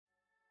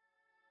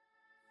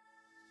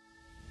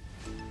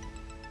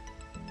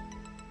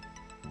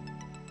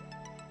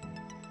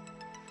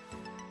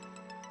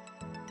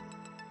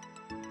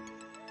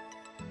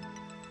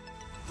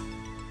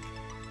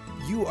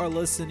You are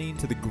listening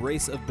to the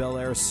Grace of Bel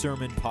Air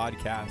Sermon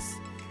Podcast.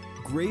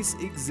 Grace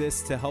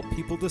exists to help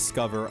people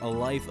discover a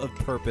life of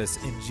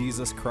purpose in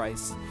Jesus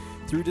Christ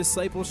through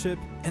discipleship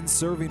and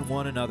serving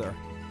one another.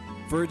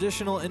 For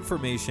additional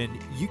information,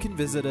 you can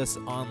visit us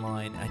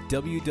online at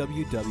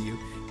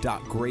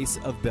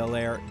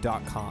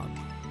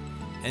www.graceofbelair.com.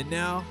 And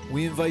now,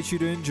 we invite you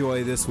to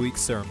enjoy this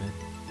week's sermon.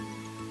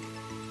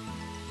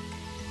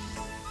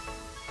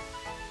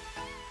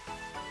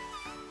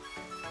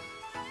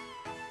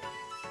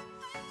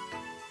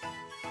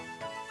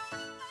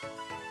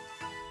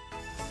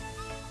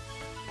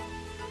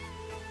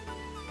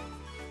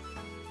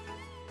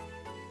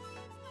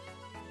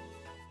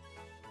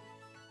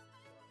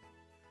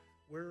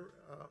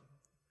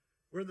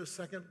 We're in the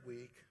second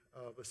week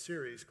of a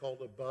series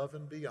called Above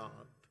and Beyond,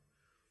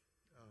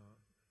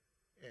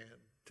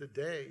 and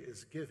today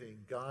is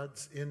giving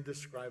God's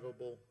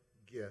indescribable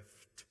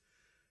gift.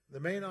 The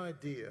main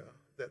idea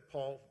that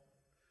Paul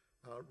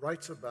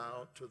writes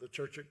about to the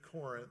church at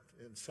Corinth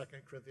in 2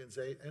 Corinthians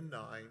 8 and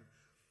 9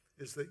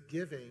 is that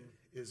giving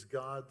is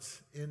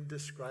God's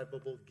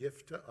indescribable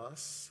gift to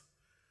us,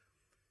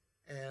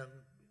 and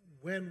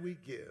when we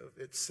give,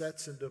 it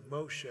sets into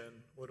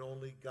motion what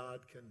only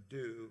God can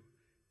do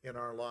in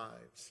our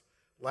lives.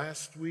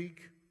 Last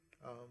week,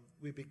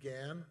 we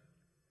began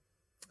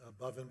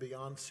Above and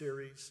Beyond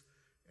series,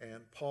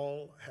 and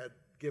Paul had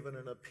given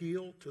an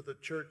appeal to the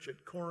church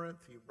at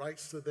Corinth. He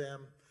writes to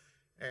them,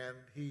 and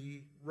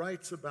he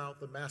writes about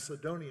the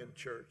Macedonian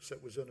church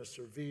that was in a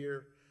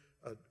severe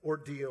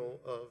ordeal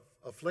of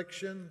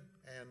affliction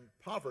and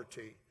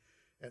poverty,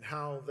 and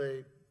how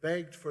they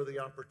begged for the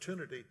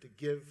opportunity to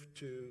give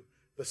to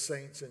the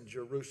saints in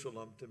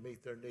Jerusalem to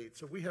meet their needs.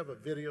 So we have a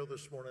video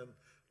this morning.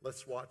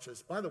 Let's watch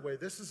this. By the way,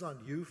 this is on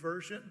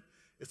YouVersion.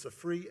 It's a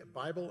free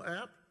Bible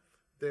app.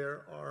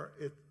 They're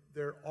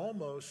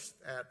almost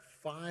at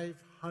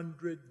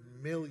 500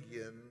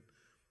 million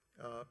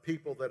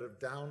people that have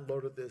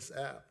downloaded this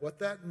app. What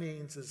that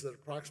means is that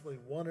approximately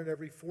one in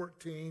every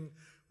 15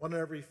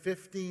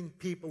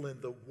 people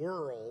in the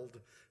world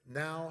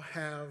now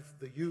have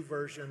the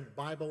YouVersion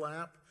Bible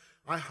app.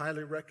 I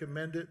highly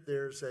recommend it.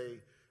 There's a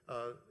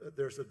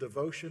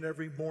devotion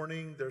every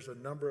morning. There's a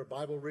number of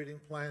Bible reading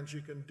plans you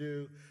can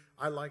do.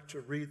 I like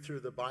to read through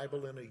the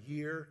Bible in a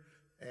year.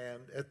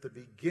 And at the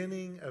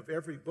beginning of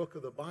every book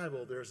of the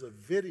Bible, there's a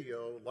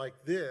video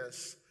like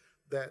this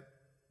that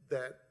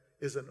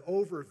is an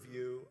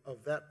overview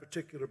of that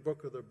particular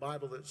book of the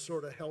Bible that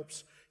sort of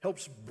helps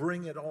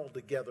bring it all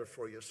together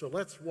for you. So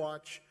let's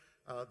watch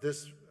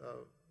this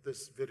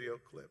video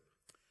clip.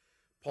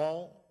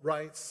 Paul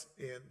writes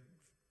in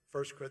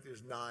 1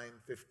 Corinthians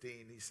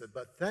 9:15, he said,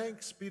 "But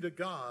thanks be to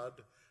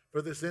God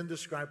for this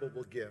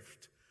indescribable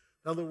gift."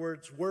 In other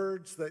words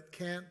that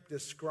can't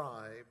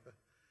describe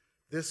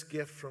this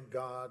gift from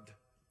God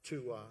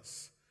to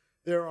us.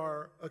 There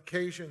are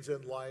occasions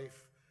in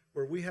life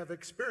where we have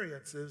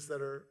experiences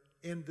that are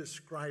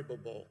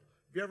indescribable.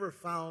 Have you ever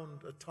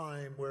found a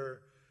time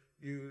where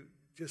you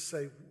just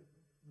say,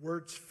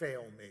 words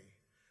fail me,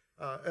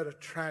 at a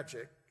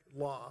tragic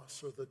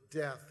loss or the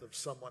death of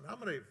someone? How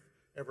many have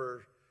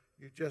ever,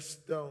 you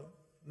just don't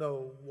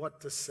know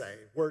what to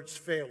say? Words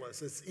fail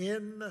us. It's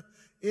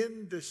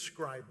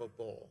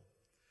indescribable.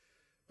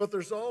 But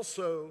there's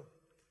also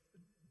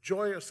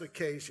joyous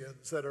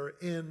occasions that are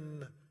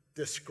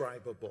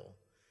indescribable.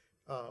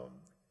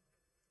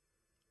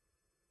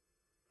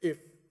 If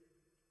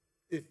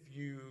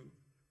you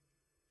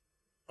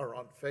are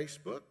on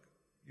Facebook,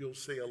 you'll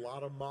see a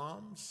lot of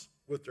moms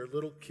with their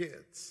little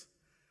kids.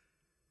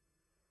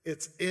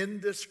 It's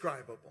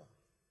indescribable.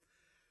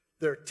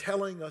 They're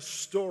telling a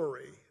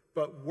story,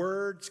 but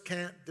words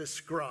can't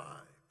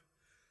describe.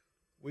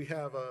 We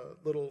have a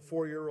little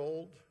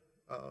 4-year-old,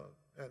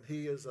 and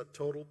he is a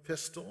total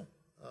pistol.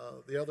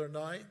 The other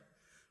night,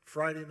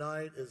 Friday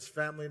night is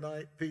family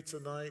night, pizza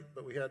night,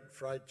 but we had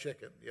fried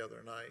chicken the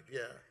other night,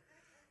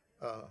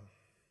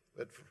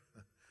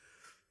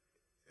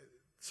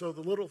 so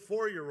the little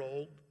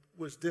 4-year-old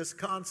was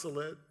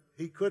disconsolate.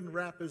 He couldn't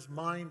wrap his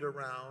mind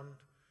around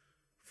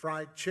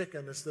fried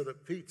chicken instead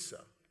of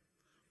pizza.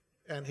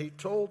 And he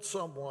told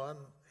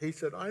someone, he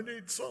said, "I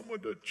need someone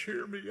to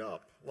cheer me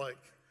up."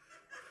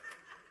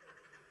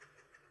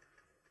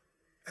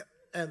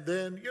 And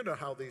then, you know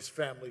how these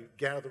family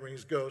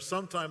gatherings go.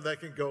 Sometimes they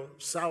can go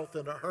south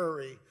in a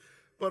hurry.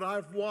 But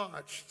I've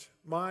watched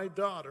my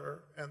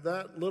daughter and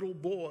that little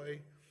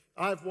boy,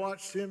 I've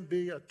watched him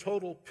be a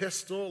total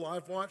pistol.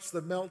 I've watched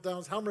the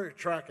meltdowns. How many are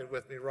tracking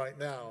with me right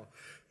now?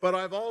 But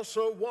I've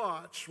also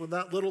watched when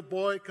that little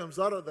boy comes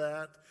out of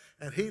that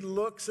and he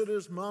looks at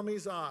his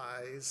mommy's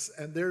eyes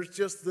and there's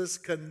just this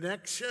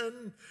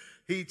connection.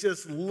 He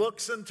just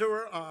looks into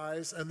her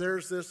eyes, and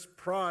there's this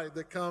pride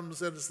that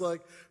comes, and it's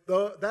like,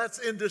 that's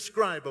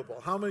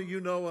indescribable. How many of you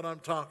know what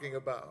I'm talking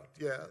about?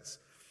 Yes.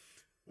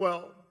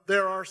 Well,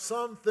 there are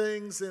some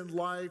things in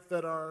life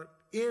that are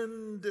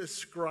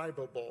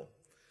indescribable.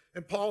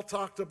 And Paul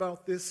talked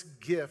about this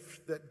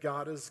gift that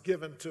God has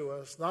given to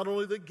us. Not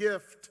only the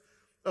gift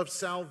of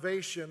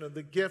salvation and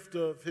the gift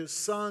of his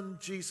Son,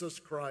 Jesus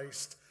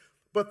Christ,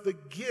 but the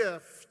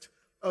gift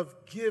of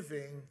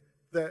giving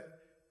that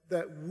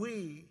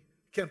we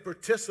can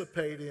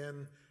participate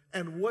in,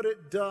 and what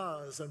it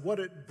does and what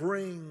it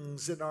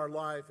brings in our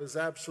life is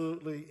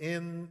absolutely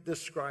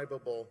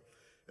indescribable.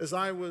 As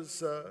I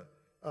was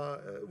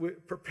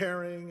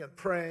preparing and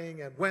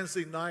praying, and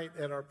Wednesday night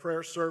at our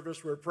prayer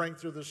service, we were praying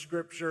through the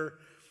scripture,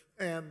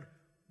 and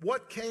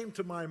what came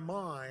to my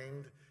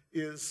mind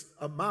is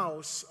a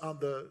mouse on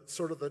the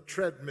sort of the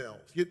treadmill.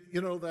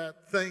 You know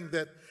that thing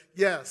that,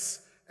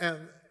 yes,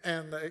 and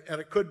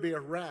it could be a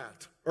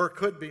rat, or it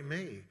could be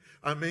me.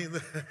 I mean,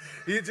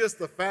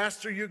 the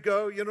faster you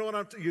go, you know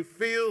what you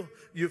feel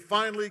you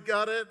finally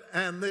got it,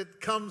 and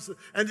it comes,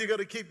 and you got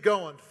to keep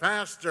going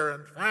faster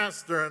and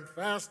faster and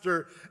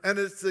faster, and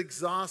it's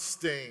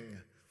exhausting.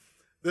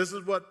 This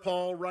is what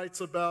Paul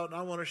writes about, and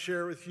I want to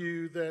share with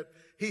you that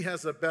he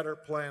has a better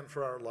plan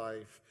for our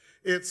life.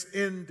 It's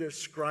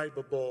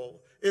indescribable.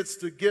 It's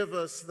to give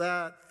us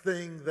that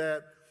thing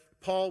that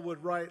Paul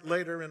would write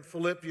later in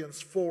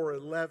Philippians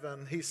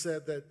 4:11. He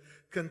said that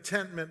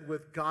contentment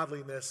with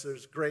godliness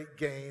is great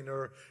gain.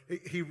 Or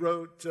he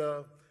wrote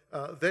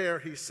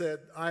he said,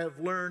 I have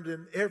learned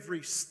in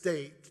every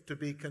state to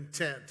be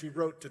content. He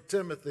wrote to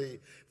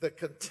Timothy that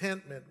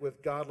contentment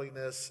with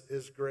godliness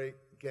is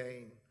great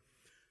gain.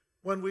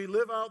 When we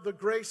live out the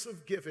grace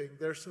of giving,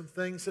 there's some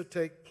things that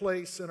take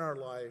place in our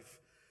life.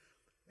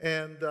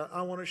 And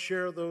I want to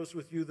share those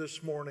with you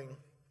this morning.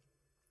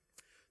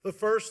 The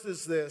first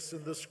is this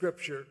in the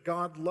scripture: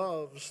 God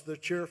loves the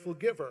cheerful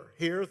giver,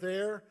 here,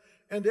 there,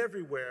 and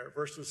everywhere,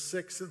 verses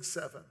 6 and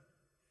 7.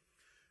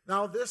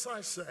 Now this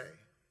I say,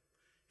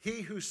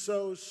 he who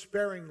sows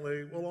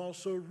sparingly will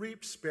also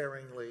reap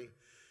sparingly,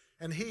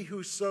 and he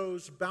who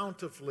sows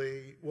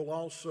bountifully will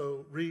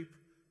also reap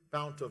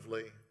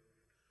bountifully.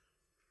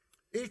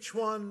 Each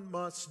one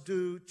must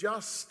do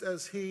just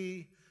as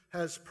he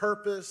has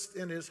purposed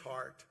in his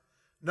heart,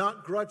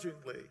 not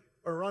grudgingly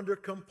or under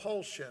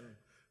compulsion,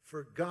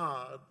 for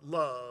God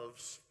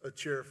loves a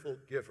cheerful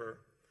giver.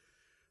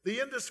 The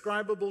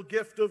indescribable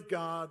gift of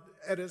God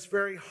at its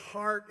very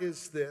heart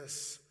is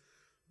this,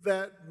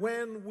 that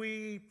when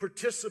we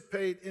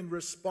participate in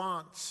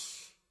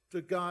response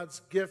to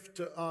God's gift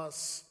to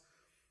us,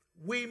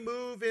 we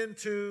move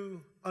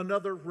into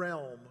another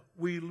realm.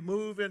 We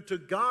move into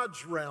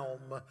God's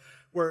realm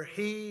where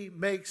he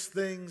makes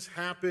things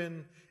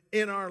happen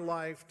in our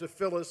life to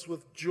fill us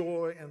with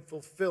joy and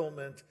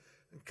fulfillment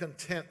and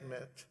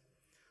contentment.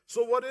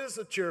 So what is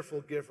a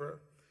cheerful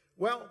giver?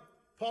 Well,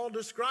 Paul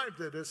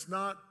described it. It's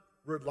not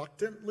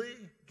reluctantly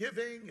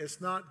giving. It's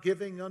not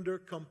giving under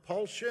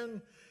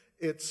compulsion.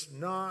 It's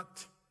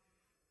not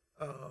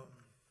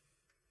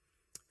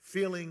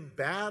feeling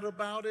bad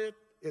about it.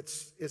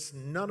 It's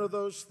none of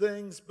those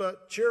things.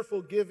 But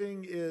cheerful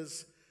giving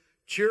is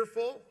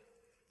cheerful,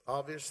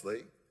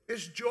 obviously.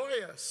 It's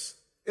joyous.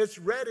 It's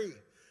ready.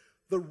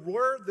 The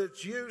word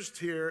that's used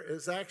here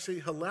is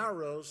actually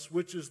hilaros,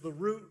 which is the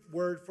root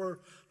word for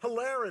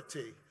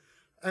hilarity.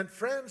 And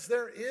friends,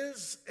 there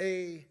is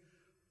a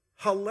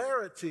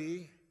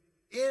hilarity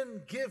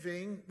in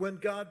giving when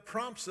God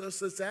prompts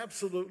us. It's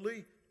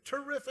absolutely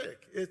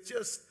terrific. It's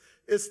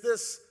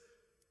this,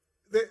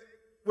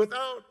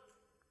 without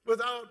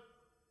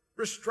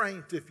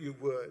restraint, if you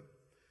would.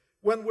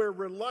 When we're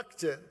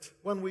reluctant,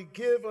 when we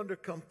give under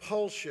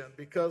compulsion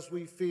because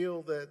we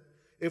feel that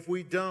if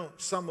we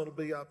don't, someone will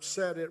be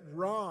upset, it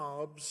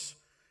robs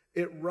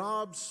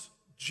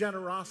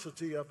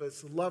generosity of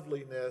its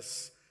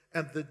loveliness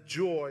and the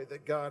joy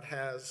that God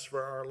has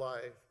for our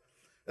life.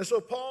 And so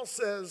Paul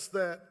says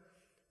that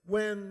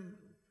when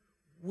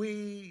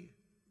we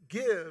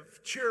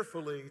give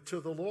cheerfully to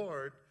the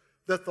Lord,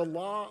 that the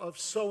law of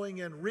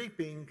sowing and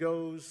reaping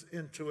goes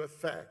into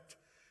effect.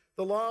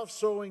 The law of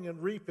sowing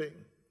and reaping.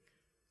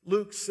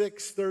 Luke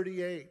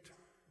 6:38.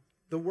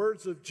 The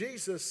words of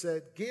Jesus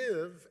said,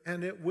 give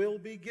and it will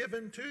be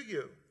given to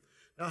you.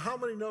 Now, how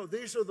many know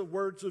these are the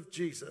words of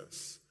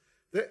Jesus?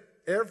 That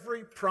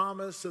every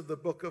promise of the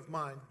book of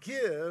mine,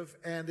 give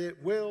and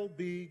it will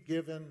be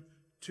given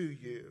to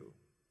you.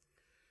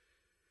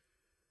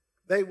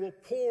 They will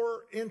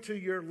pour into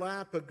your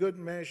lap a good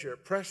measure,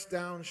 pressed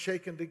down,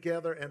 shaken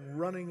together, and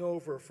running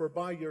over. For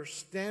by your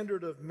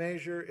standard of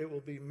measure, it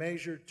will be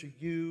measured to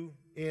you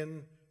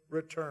in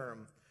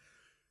return.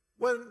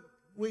 When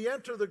we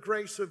enter the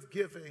grace of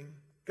giving,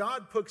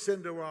 God puts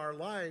into our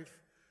life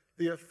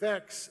the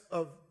effects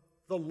of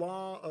the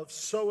law of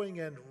sowing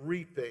and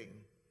reaping.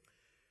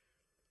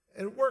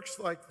 And it works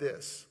like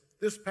this.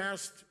 This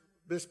past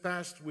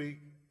week,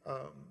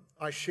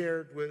 I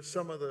shared with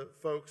some of the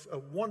folks a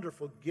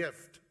wonderful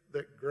gift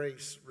that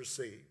Grace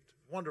received.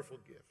 Wonderful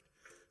gift.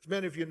 As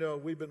many of you know,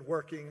 we've been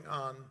working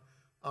on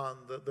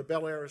the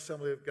Bel Air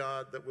Assembly of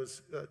God that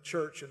was a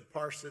church and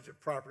parsonage and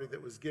property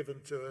that was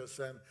given to us,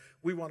 and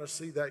we want to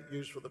see that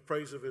used for the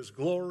praise of His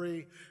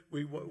glory.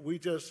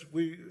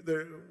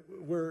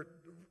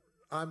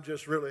 I'm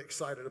just really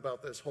excited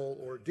about this whole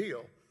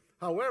ordeal.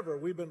 However,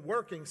 we've been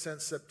working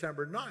since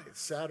September 9th,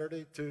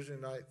 Saturday, Tuesday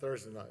night,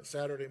 Thursday night,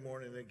 Saturday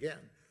morning again.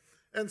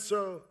 And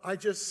so I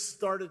just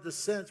started to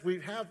sense we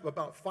have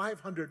about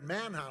 500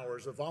 man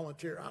hours of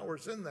volunteer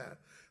hours in that.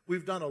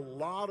 We've done a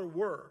lot of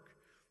work.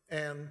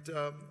 And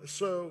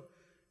so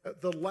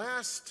the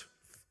last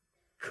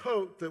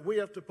coat that we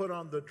have to put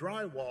on the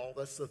drywall,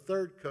 that's the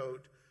third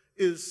coat,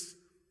 is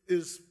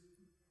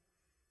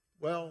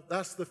well,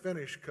 that's the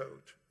finish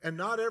coat. And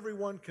not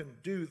everyone can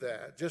do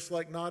that, just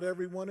like not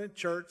everyone in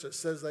church that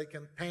says they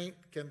can paint.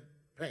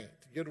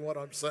 You know what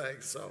I'm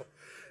saying? So,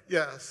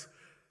 yes.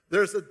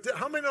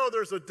 How many know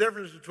there's a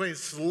difference between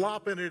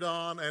slopping it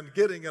on and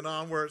getting it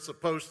on where it's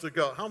supposed to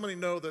go? How many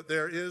know that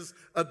there is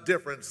a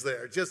difference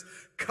there? Just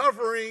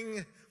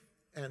covering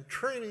and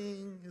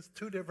trimming is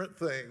two different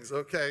things,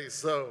 okay?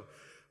 So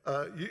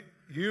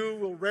you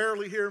will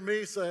rarely hear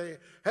me say,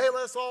 hey,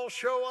 let's all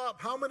show up.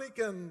 How many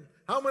can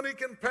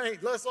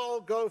paint? Let's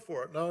all go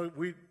for it. No,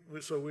 we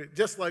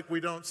just like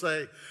we don't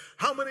say,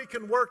 how many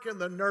can work in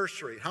the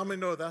nursery? How many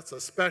know that's a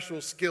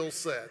special skill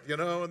set, you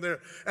know? And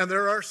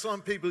there are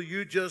some people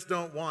you just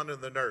don't want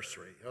in the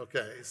nursery,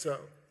 okay? So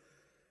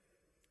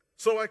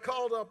I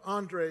called up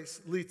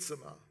Andres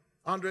Lietzema.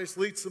 Andres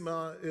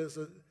Lietzema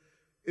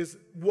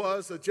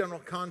was a general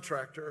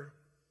contractor,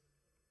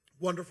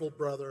 wonderful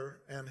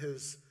brother, and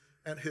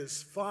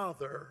his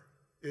father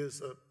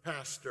is a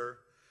pastor.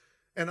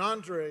 And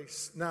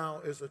Andres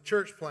now is a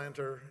church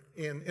planter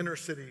in inner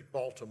city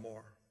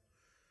Baltimore.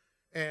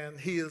 And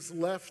he has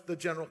left the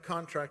general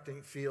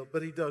contracting field,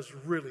 but he does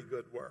really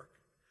good work.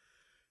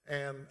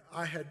 And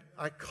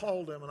I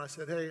called him and I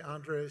said, hey,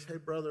 Andres, hey,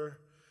 brother.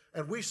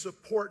 And we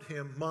support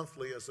him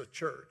monthly as a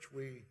church.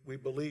 We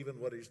believe in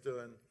what he's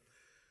doing.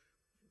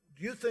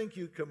 Do you think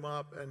you come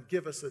up and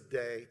give us a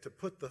day to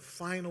put the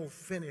final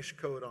finish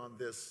coat on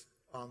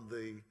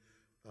the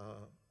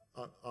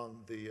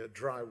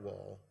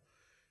drywall?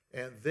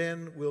 And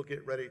then we'll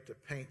get ready to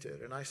paint it.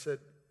 And I said,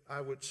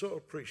 I would so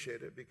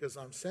appreciate it because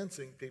I'm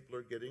sensing people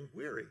are getting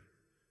weary.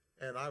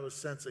 And I was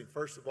sensing,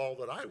 first of all,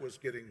 that I was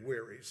getting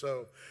weary.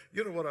 So,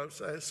 you know what I'm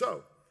saying?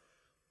 So,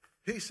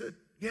 he said,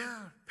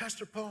 yeah,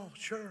 Pastor Paul,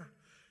 sure.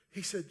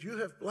 He said, you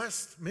have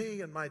blessed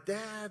me and my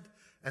dad.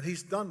 And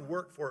he's done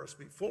work for us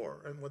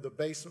before. And when the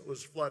basement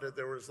was flooded,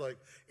 there was like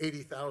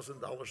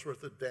 $80,000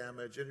 worth of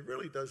damage. And he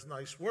really does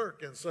nice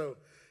work.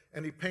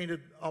 And he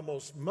painted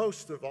almost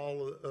most of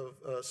all of,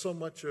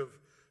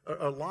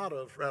 a lot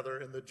of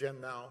in the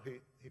gym now.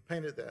 He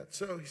painted that.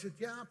 So he said,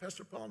 yeah,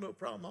 Pastor Paul, no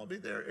problem. I'll be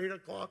there 8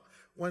 o'clock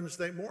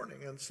Wednesday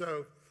morning. And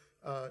so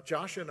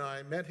Josh and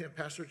I met him,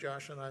 Pastor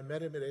Josh and I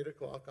met him at 8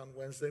 o'clock on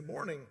Wednesday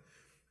morning.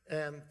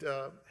 And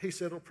he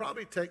said, it'll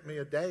probably take me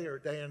a day or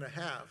a day and a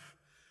half.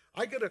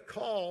 I get a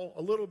call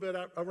a little bit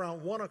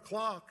around 1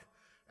 o'clock.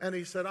 And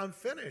he said, I'm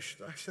finished.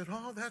 I said,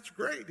 oh, that's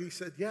great. He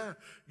said, yeah,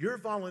 your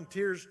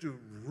volunteers do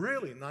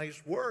really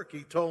nice work,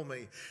 he told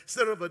me.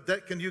 Instead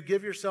of can you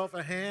give yourself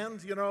a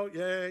hand? You know,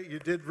 yeah, you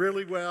did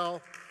really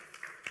well.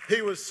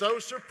 He was so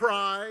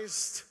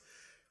surprised.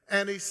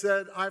 And he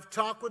said, I've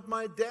talked with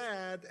my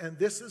dad, and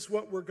this is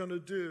what we're going to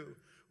do.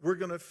 We're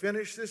going to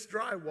finish this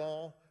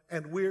drywall,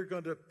 and we're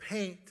going to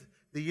paint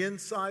the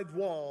inside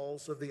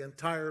walls of the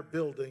entire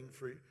building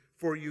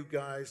for you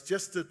guys,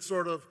 just to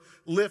sort of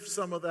lift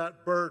some of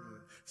that burden.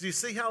 So you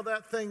see how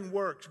that thing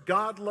works.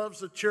 God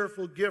loves a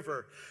cheerful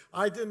giver.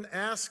 I didn't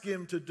ask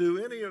him to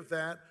do any of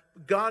that.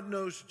 God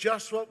knows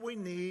just what we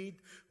need,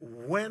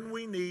 when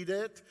we need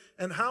it.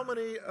 And how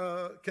many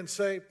can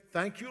say,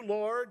 thank you,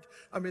 Lord?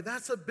 I mean,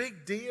 that's a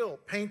big deal,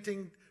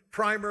 painting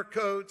primer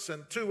coats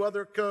and 2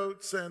 other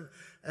coats. And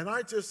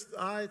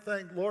I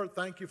thank, Lord,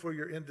 thank you for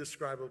your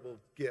indescribable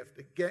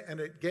gift. And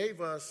it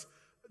gave us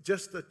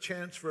just a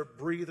chance for a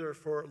breather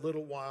for a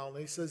little while. And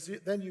he says,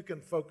 then you can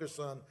focus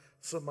on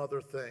some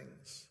other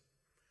things.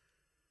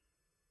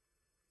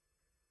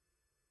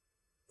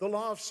 The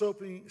law of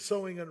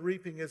sowing and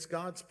reaping is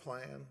God's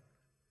plan,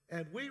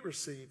 and we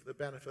receive the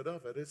benefit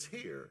of it. It's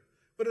here,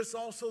 but it's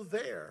also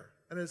there,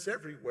 and it's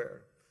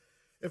everywhere.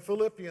 In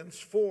Philippians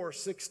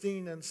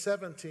 4:16 and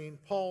 17,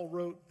 Paul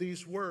wrote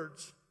these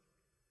words.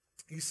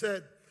 He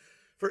said,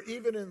 for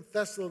even in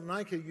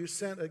Thessalonica you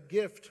sent a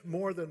gift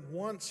more than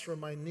once for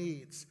my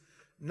needs.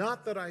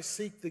 Not that I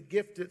seek the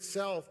gift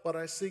itself, but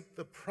I seek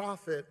the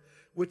profit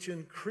which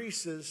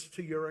increases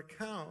to your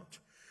account.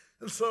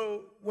 And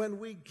so when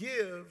we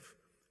give,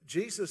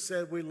 Jesus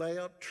said we lay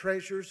up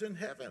treasures in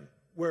heaven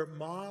where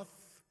moth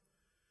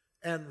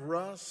and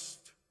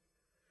rust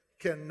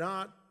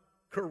cannot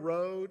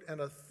corrode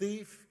and a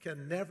thief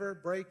can never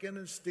break in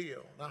and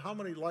steal. Now, how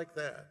many like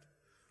that?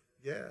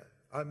 Yeah,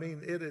 I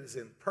mean, it is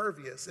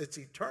impervious. It's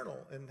eternal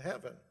in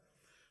heaven.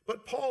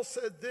 But Paul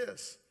said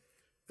this,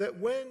 that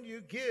when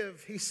you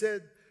give, he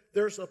said,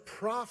 there's a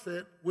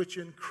profit which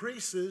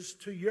increases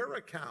to your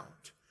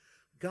account.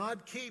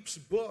 God keeps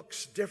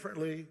books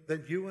differently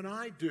than you and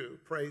I do,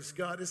 praise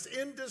God. It's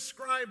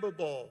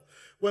indescribable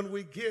when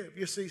we give.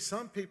 You see,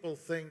 some people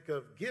think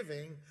of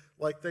giving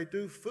like they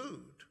do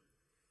food.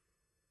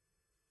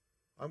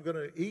 I'm going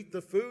to eat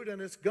the food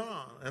and it's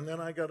gone. And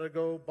then I got to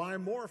go buy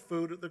more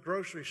food at the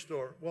grocery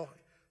store. Well,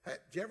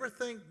 do you ever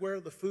think where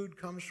the food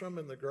comes from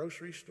in the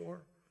grocery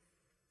store?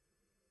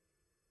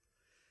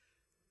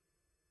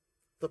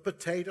 The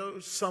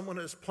potatoes, someone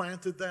has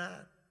planted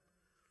that.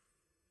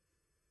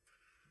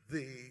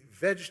 The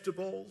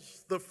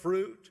vegetables, the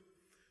fruit.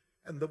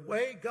 And the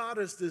way God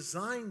has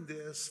designed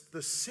this,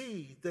 the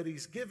seed that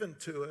he's given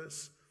to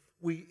us,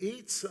 we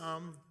eat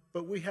some,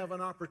 but we have an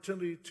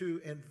opportunity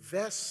to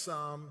invest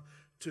some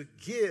to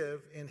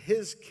give in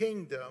his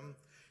kingdom.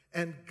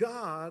 And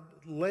God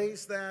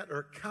lays that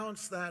or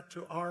counts that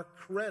to our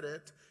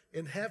credit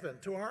in heaven,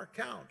 to our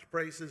account.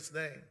 Praise his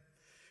name.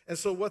 And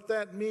so what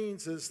that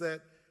means is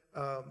that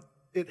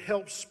it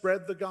helps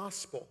spread the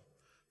gospel.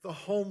 The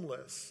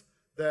homeless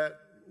that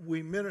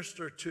we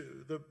minister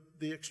to,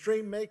 the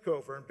Extreme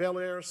Makeover and Bel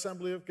Air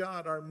Assembly of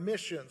God, our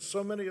missions,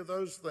 so many of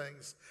those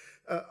things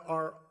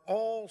are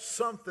all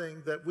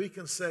something that we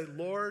can say,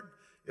 Lord,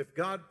 if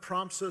God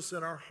prompts us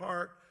in our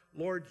heart,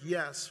 Lord,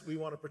 yes, we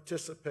want to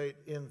participate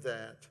in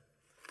that.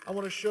 I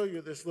want to show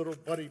you this little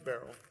buddy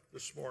barrel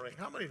this morning.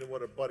 How many know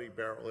what a buddy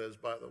barrel is,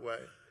 by the way?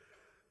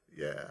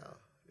 Yeah.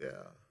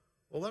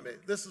 Well,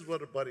 this is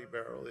what a buddy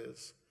barrel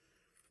is.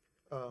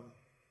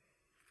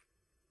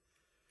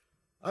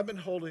 I've been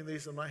holding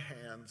these in my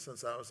hand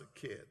since I was a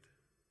kid.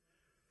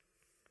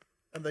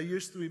 And they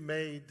used to be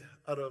made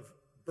out of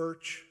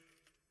birch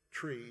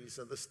trees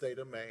in the state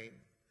of Maine.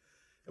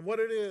 And what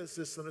it is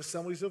an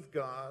Assemblies of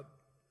God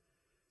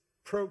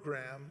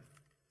program,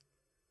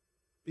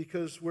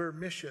 because we're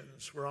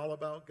missions. We're all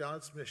about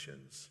God's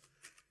missions.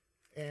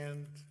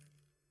 And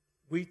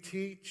we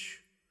teach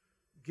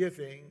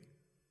giving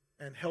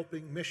and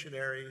helping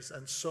missionaries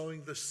and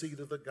sowing the seed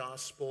of the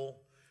gospel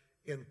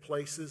in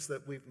places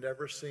that we've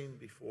never seen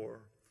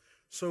before.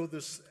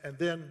 And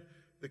then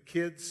the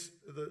kids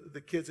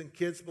in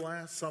Kids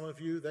Blast, some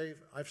of you,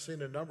 I've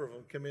seen a number of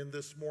them come in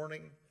this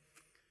morning.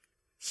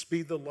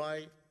 Speed the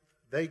Light,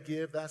 they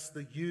give, that's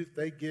the youth,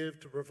 they give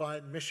to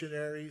provide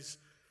missionaries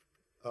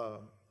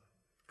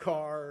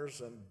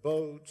cars and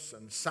boats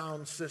and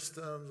sound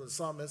systems, and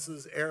some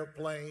instances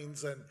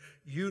airplanes, and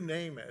you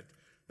name it.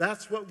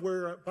 That's what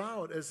we're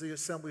about as the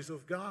Assemblies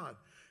of God.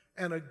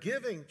 And a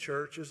giving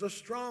church is a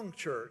strong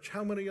church.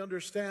 How many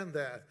understand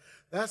that?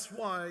 That's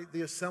why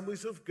the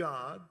Assemblies of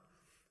God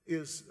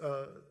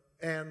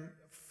and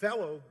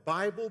fellow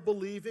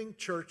Bible-believing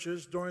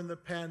churches during the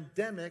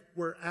pandemic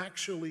were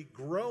actually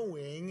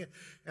growing.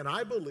 And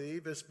I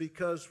believe it's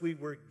because we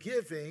were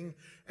giving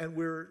and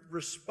we're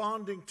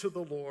responding to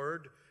the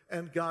Lord,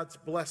 and God's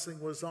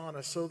blessing was on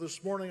us. So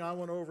this morning I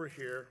went over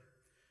here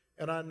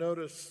and I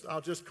noticed,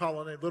 I'll just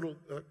call him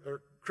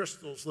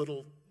Crystal's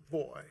little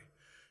boy.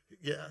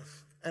 Yes.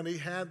 And he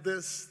had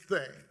this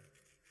thing.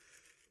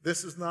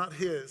 This is not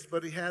his,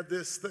 but he had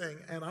this thing.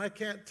 And I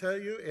can't tell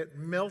you, it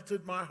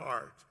melted my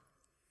heart.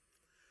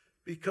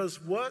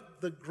 Because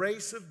what the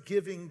grace of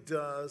giving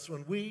does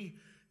when we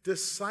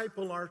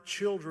disciple our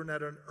children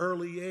at an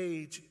early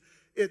age,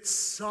 it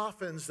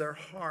softens their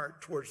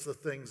heart towards the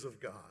things of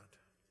God.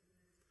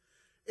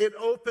 It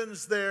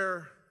opens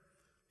their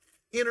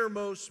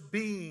innermost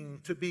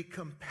being to be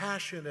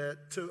compassionate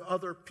to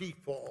other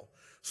people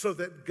so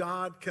that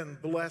God can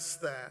bless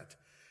that.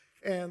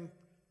 And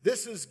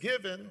this is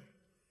given.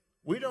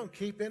 We don't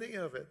keep any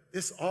of it.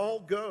 This all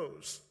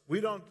goes.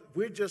 We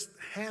just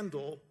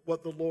handle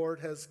what the Lord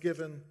has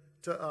given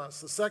to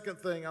us. The second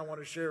thing I want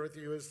to share with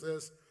you is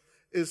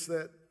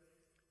that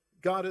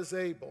God is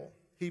able.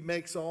 He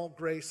makes all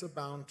grace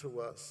abound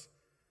to us.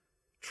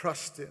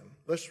 Trust him.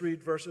 Let's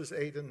read verses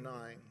 8 and 9.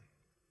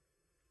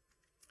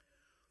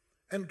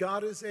 And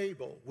God is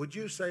able. Would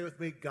you say with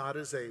me, God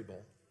is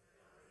able?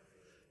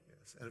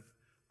 Yes. And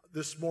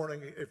this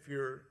morning, if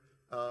you're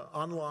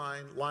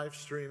online, live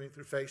streaming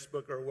through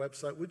Facebook or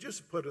website, would you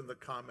just put in the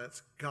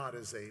comments, God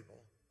is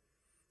able.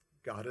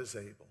 God is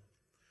able.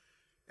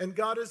 And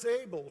God is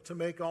able to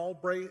make all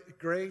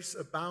grace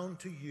abound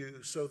to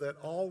you, so that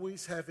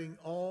always having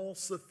all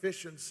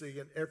sufficiency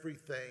in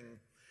everything,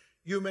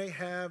 you may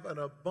have an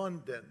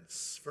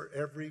abundance for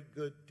every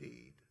good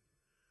deed.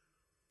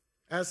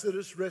 As it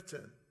is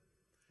written,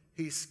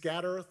 he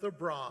scattereth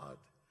abroad,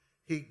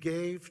 he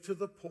gave to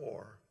the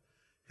poor,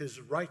 his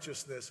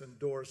righteousness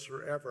endures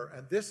forever.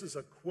 And this is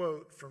a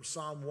quote from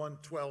Psalm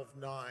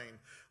 112:9.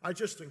 I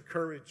just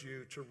encourage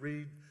you to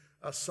read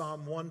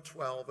Psalm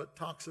 112. It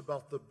talks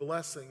about the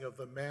blessing of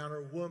the man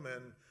or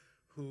woman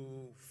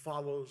who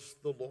follows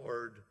the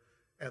Lord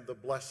and the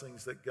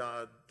blessings that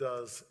God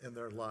does in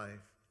their life.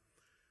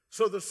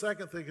 So the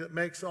second thing that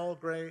makes all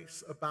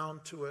grace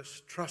abound to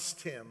us,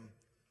 trust him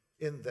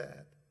in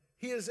that.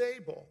 He is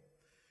able.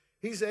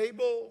 He's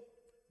able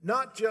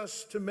not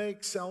just to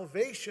make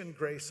salvation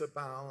grace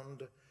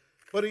abound,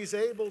 but he's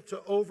able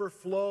to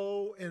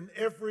overflow in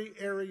every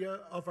area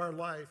of our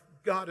life.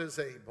 God is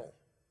able.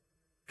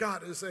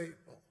 God is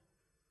able.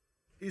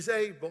 He's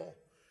able.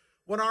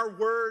 When our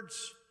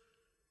words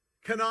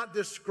cannot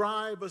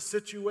describe a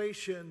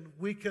situation,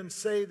 we can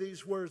say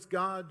these words,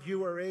 God,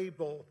 you are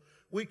able.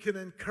 We can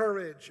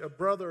encourage a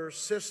brother or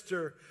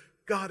sister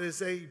God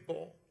is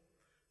able.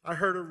 I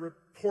heard a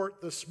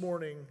report this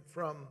morning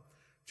from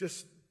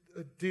just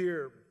a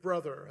dear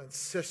brother and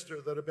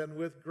sister that have been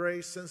with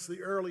Grace since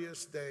the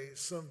earliest days.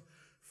 Some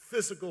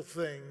physical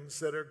things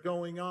that are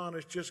going on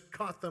has just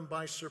caught them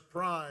by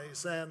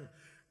surprise, and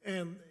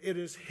it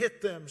has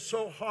hit them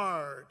so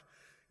hard.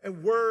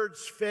 And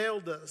words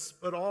failed us,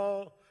 but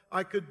all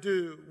I could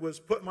do was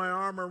put my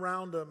arm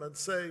around them and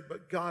say,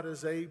 but God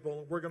is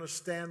able. We're going to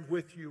stand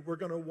with you. We're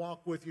going to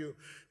walk with you.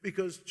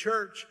 Because,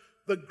 church,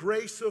 the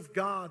grace of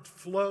God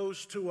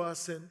flows to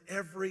us in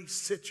every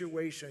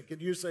situation. Can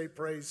you say,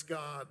 praise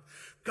God?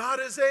 God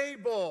is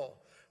able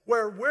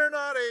where we're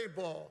not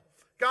able.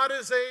 God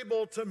is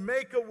able to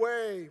make a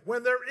way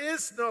when there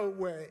is no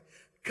way.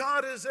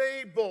 God is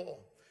able.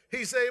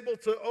 He's able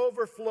to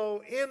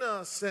overflow in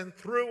us and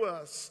through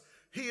us.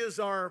 He is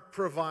our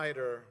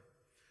provider.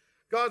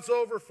 God's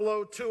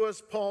overflow to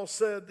us, Paul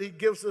said, He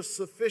gives us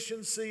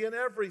sufficiency in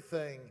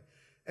everything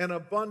and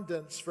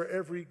abundance for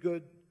every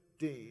good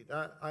deed.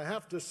 I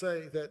have to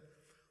say that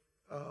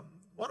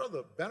one of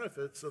the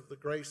benefits of the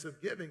grace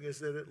of giving is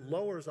that it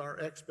lowers our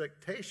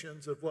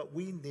expectations of what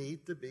we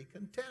need to be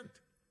content.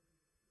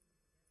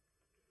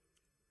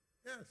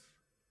 Yes.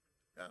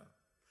 Yeah.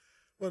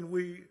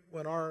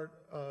 When our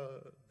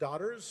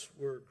daughters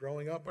were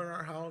growing up in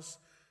our house,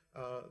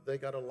 they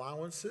got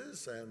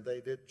allowances and they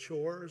did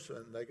chores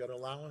and they got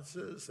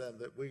allowances, and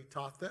that we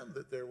taught them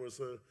that there's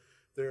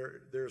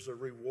a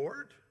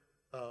reward.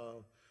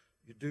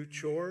 You do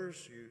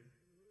chores, you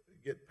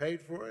get paid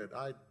for it.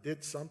 I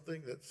did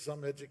something that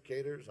some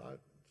educators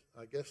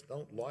I guess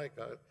don't like.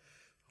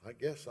 I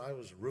guess I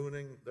was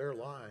ruining their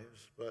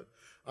lives, but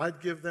I'd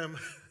give them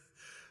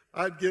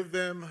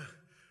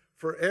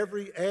for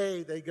every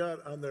A they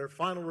got on their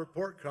final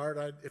report card.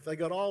 If they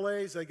got all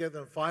A's, I gave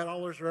them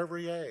 $5 for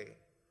every A.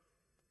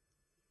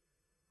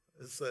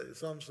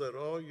 Some said,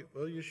 "Oh,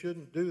 you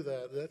shouldn't do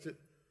that. That's it.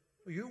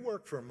 Well, you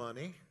work for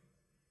money."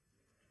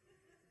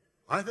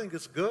 I think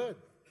it's good,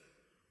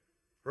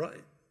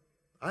 right?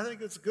 I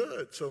think it's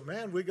good. So,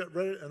 man, we got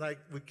ready, and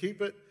we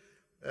keep it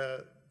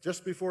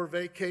just before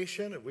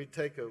vacation. And we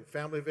take a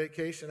family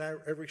vacation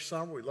every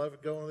summer. We love to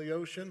go in the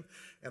ocean,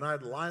 and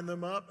I'd line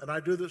them up, and I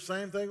do the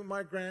same thing with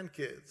my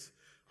grandkids.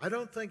 I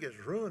don't think it's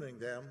ruining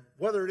them.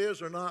 Whether it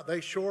is or not,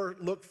 they sure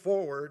look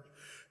forward.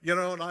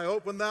 And I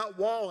open that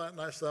wallet and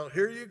I say,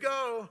 here you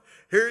go,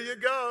 here you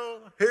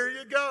go, here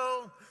you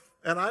go.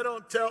 And I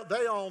don't tell,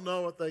 they all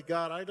know what they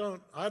got. I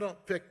don't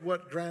pick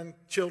what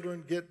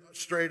grandchildren get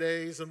straight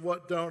A's and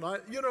what don't.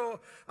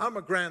 I'm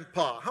a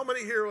grandpa. How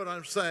many hear what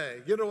I'm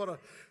saying? You know what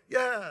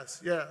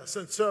yes.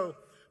 And so,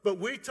 but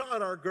we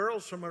taught our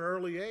girls from an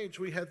early age,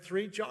 we had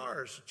 3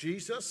 jars: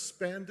 Jesus,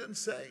 spend, and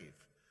save.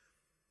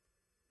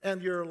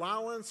 And your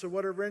allowance or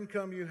whatever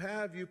income you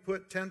have, you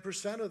put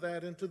 10% of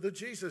that into the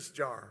Jesus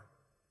jar.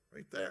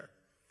 Right there.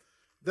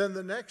 Then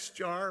the next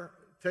jar,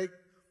 take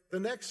the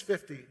next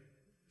 50%.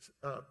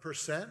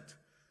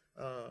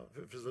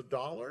 If it's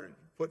 $1,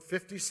 put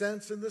 50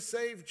 cents in the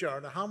save jar.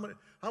 Now,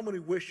 how many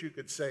wish you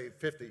could save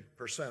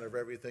 50% of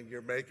everything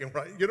you're making,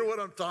 right? You know what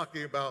I'm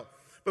talking about.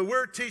 But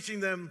we're teaching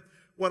them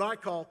what I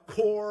call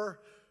core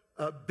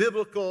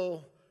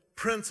biblical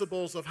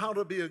principles of how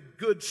to be a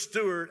good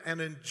steward and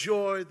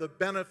enjoy the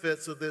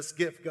benefits of this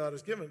gift God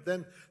has given.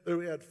 Then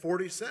we had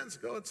 40 cents.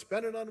 Go and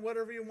spend it on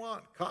whatever you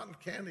want. Cotton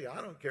candy,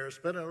 I don't care.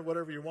 Spend it on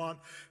whatever you want.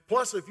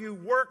 Plus, if you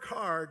work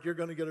hard, you're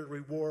going to get a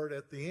reward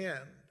at the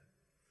end.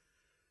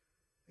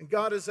 And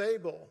God is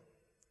able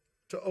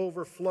to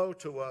overflow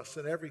to us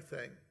in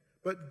everything.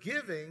 But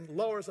giving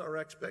lowers our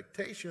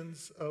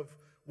expectations of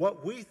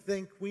what we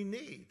think we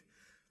need.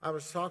 I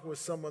was talking with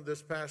someone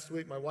this past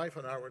week. My wife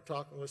and I were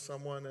talking with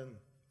someone, and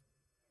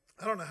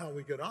I don't know how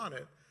we got on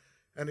it,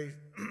 and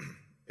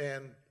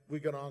we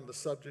got on the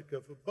subject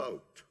of a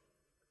boat.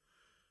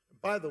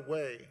 By the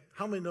way,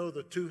 how many know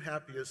the 2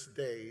 happiest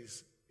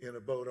days in a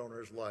boat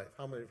owner's life?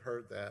 How many have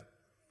heard that?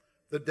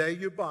 The day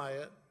you buy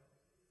it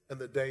and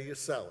the day you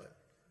sell it.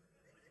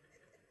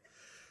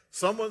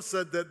 Someone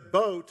said that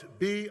BOAT,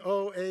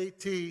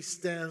 B-O-A-T,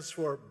 stands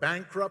for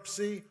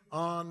bankruptcy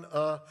on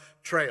a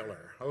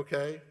trailer,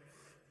 okay?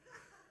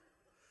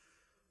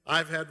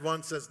 I've had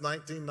one since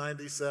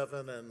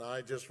 1997, and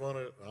I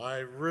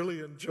really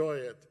enjoy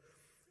it.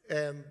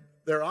 And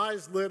their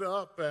eyes lit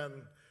up,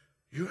 and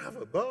you have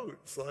a boat.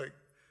 It's like,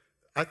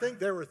 I think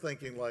they were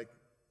thinking like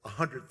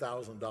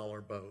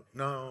 $100,000 boat.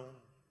 No,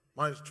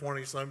 mine's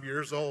 20-some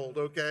years old,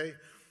 okay?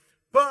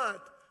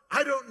 But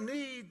I don't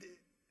need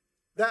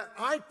that.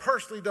 I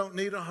personally don't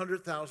need a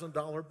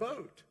 $100,000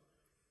 boat.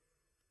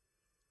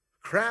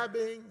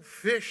 Crabbing,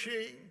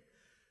 fishing,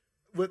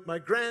 with my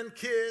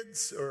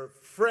grandkids or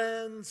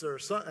friends or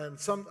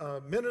some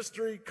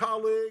ministry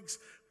colleagues,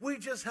 we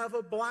just have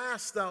a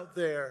blast out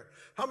there.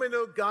 How many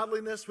know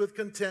godliness with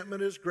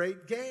contentment is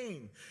great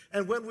gain?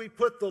 And when we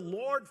put the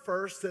Lord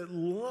first, it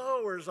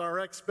lowers our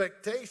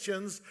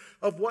expectations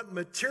of what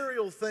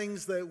material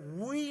things that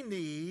we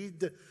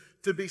need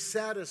to be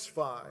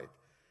satisfied.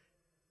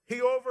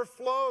 He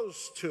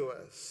overflows to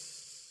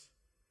us.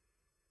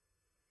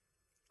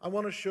 I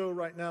want to show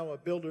right now a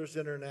Builders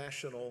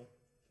International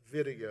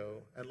video,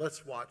 and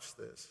let's watch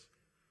this.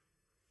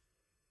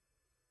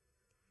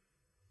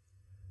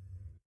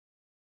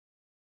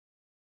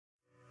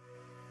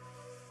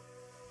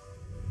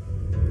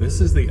 This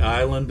is the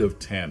island of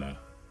Tanna,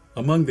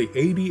 among the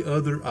 80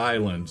 other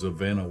islands of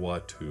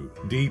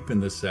Vanuatu, deep in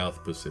the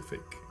South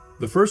Pacific.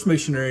 The first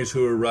missionaries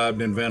who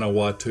arrived in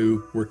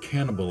Vanuatu were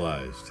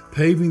cannibalized,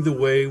 paving the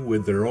way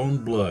with their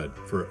own blood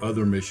for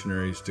other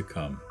missionaries to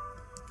come.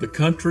 The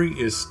country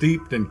is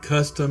steeped in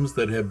customs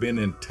that have been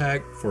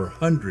intact for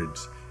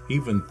hundreds,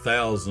 even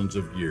thousands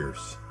of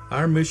years.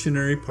 Our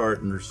missionary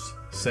partners,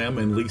 Sam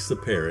and Lisa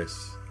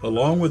Paris,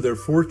 along with their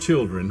 4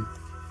 children,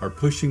 are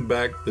pushing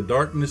back the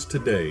darkness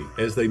today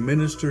as they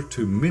minister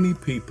to many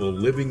people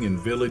living in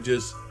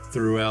villages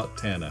throughout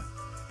Tanna.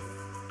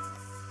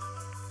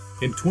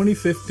 In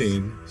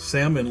 2015,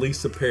 Sam and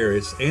Lisa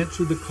Paris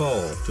answered the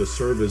call to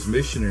serve as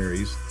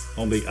missionaries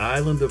on the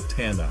island of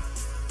Tanna.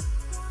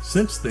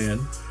 Since then,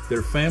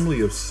 their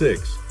family of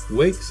 6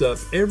 wakes up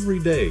every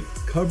day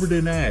covered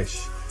in ash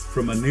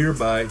from a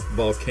nearby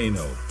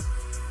volcano.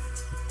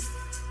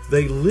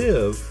 They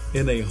live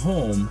in a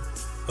home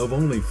of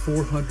only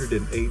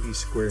 480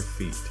 square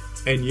feet,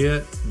 and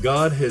yet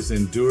God has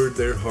endured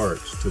their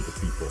hearts to the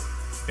people,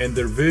 and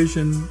their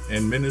vision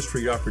and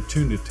ministry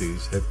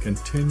opportunities have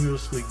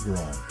continuously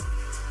grown.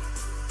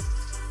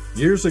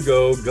 Years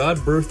ago, God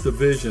birthed a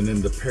vision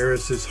into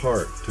Paris's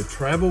heart to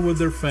travel with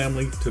their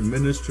family to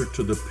minister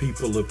to the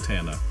people of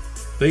Tanna.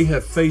 They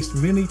have faced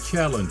many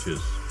challenges,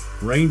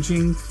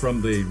 ranging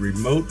from the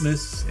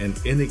remoteness and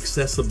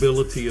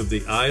inaccessibility of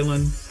the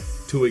island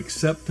to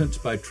acceptance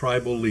by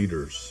tribal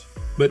leaders.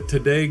 But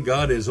today,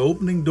 God is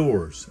opening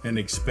doors and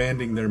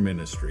expanding their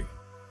ministry.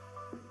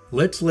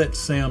 Let's let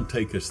Sam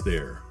take us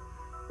there.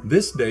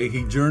 This day,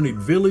 he journeyed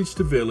village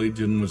to village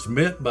and was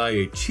met by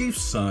a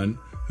chief's son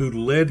who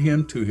led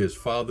him to his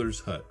father's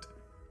hut.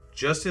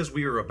 Just as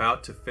we were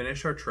about to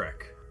finish our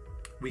trek,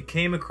 we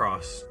came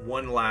across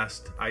one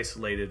last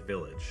isolated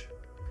village.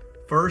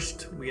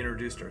 First, we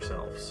introduced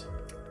ourselves.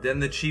 Then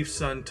the chief's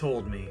son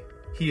told me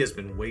he has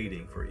been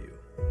waiting for you.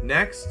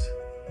 Next,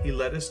 he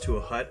led us to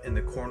a hut in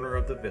the corner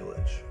of the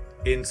village.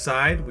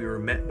 Inside, we were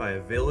met by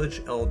a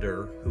village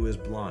elder who is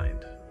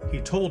blind. He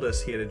told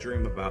us he had a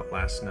dream about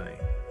last night.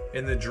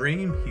 In the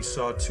dream, he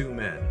saw 2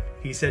 men.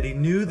 He said he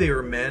knew they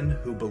were men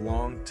who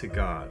belonged to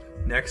God.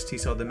 Next, he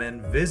saw the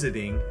men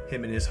visiting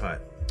him in his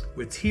hut.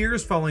 With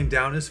tears falling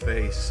down his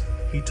face,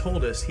 he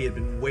told us he had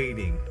been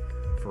waiting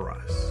for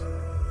us.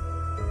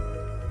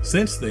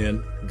 Since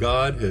then,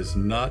 God has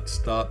not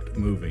stopped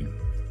moving.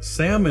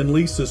 Sam and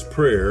Lisa's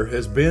prayer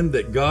has been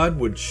that God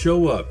would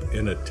show up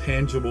in a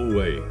tangible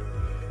way,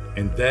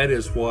 and that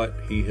is what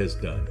he has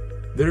done.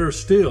 There are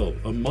still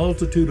a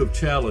multitude of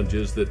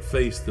challenges that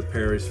face the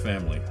Paris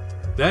family.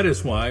 That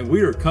is why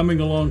we are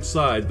coming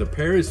alongside the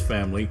Paris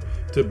family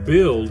to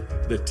build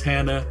the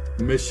Tanna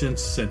Mission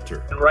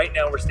Center. And right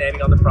now we're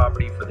standing on the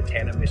property for the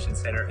Tanna Mission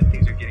Center, and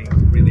things are getting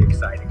really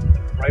exciting.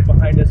 Right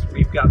behind us,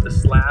 we've got the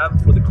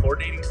slab for the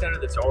coordinating center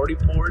that's already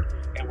poured,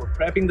 and we're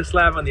prepping the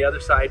slab on the other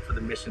side for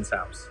the missions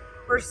house.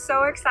 We're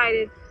so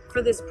excited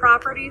for this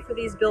property, for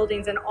these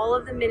buildings, and all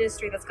of the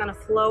ministry that's going to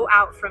flow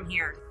out from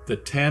here. The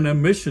Tanna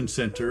Mission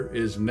Center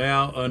is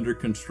now under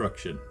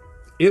construction.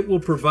 It will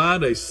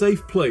provide a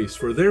safe place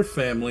for their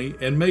family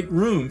and make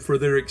room for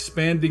their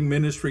expanding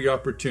ministry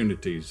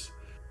opportunities.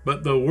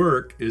 But the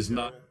work is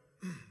not.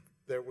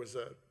 There was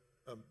a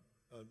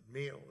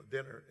meal, a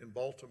dinner in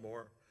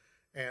Baltimore,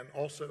 and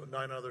also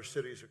 9 other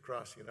cities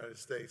across the United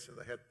States, and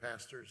they had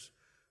pastors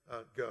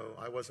go.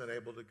 I wasn't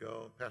able to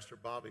go. Pastor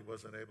Bobby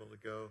wasn't able to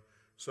go.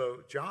 So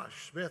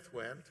Josh Smith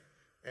went,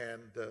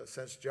 and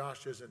since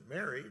Josh isn't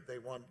married, they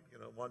wanted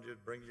you to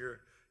bring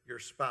your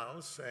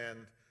spouse,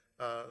 and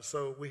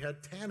so we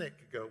had Tannic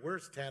go.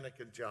 Where's Tannic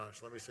and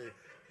Josh? Let me see.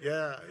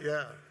 Yeah.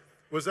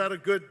 Was that a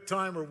good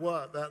time or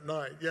what that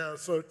night? Yeah,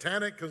 so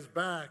Tannic comes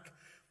back,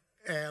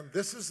 and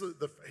this is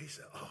he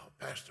said, "Oh,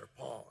 Pastor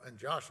Paul," and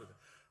Josh said,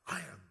 "I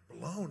am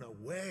blown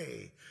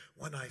away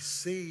when I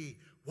see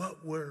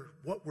what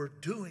we're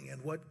doing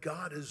and what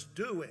God is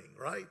doing,"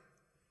 right?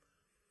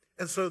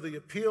 And so the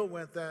appeal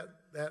went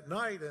that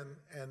night,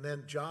 and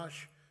then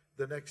Josh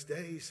the next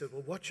day he said,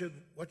 "Well, what should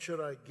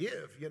I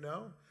give,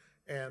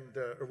 and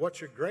or what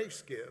should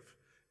Grace give?"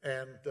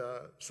 And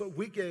so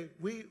we gave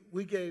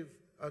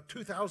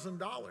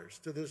 $2,000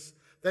 to this.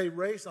 They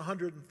raised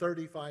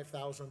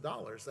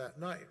 $135,000 that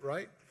night,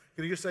 right?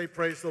 Can you say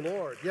praise the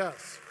Lord?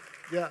 Yes.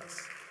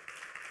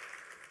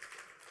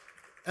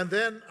 And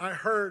then I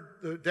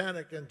heard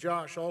Danik and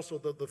Josh also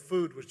that the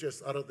food was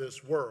just out of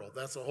this world.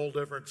 That's a whole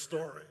different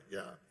story,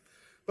 yeah.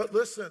 But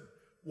listen,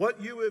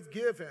 what you have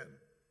given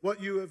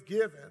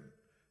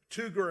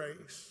to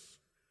grace,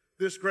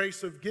 this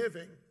grace of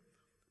giving,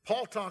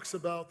 Paul talks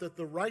about that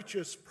the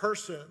righteous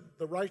person,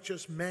 the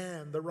righteous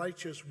man, the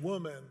righteous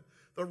woman,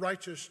 the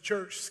righteous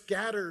church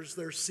scatters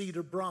their seed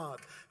abroad.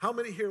 How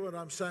many hear what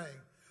I'm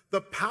saying?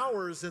 The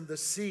power is in the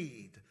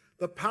seed.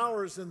 The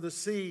power is in the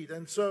seed.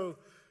 And so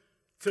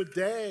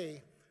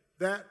today,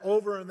 that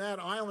over in that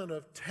island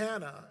of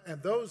Tanna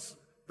and those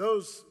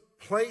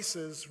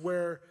places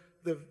where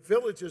the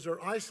villages are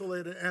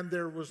isolated and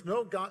there is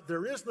no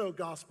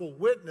gospel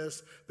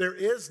witness, there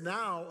is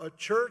now a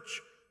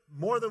church,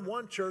 more than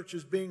one church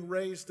is being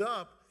raised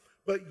up.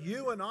 But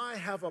you and I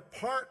have a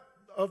part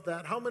of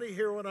that. How many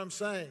hear what I'm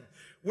saying?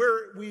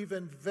 We've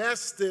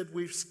invested,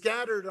 we've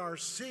scattered our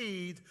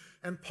seed.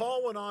 And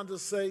Paul went on to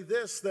say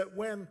this, that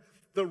when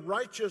the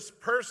righteous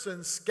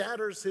person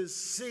scatters his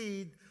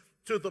seed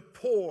to the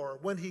poor,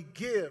 when he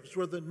gives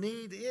where the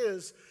need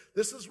is,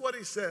 this is what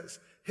he says,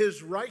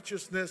 his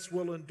righteousness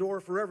will endure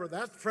forever.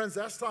 Friends,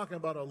 that's talking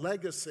about a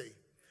legacy.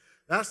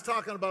 That's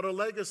talking about a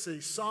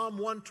legacy. Psalm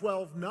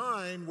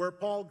 112:9, where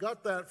Paul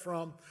got that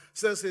from,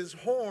 says his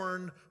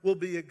horn will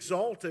be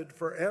exalted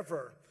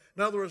forever.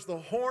 In other words, the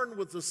horn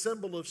was a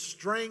symbol of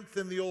strength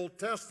in the Old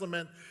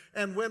Testament.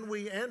 And when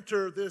we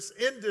enter this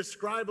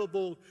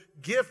indescribable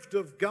gift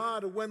of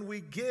God, when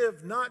we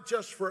give not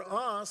just for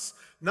us,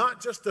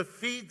 not just to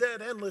feed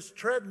that endless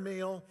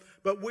treadmill,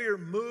 but we are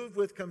moved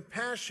with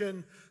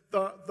compassion,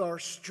 our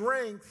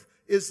strength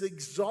is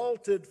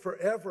exalted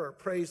forever.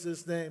 Praise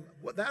his name.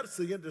 That's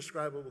the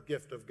indescribable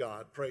gift of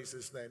God. Praise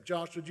his name.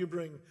 Josh, would you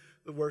bring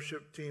the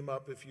worship team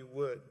up if you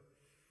would?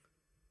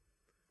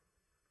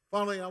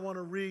 Finally, I want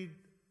to read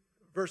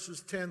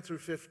verses 10 through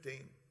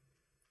 15.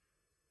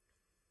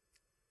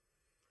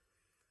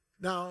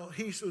 Now,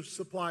 he who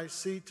supplies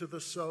seed to the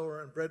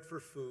sower and bread for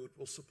food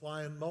will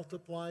supply and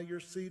multiply your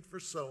seed for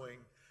sowing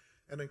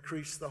and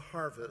increase the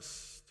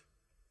harvest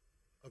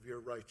of your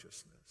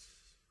righteousness.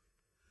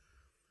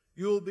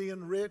 You will be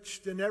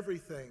enriched in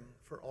everything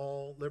for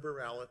all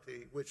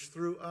liberality, which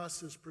through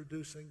us is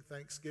producing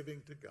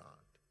thanksgiving to God.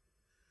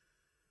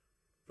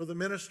 For the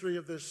ministry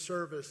of this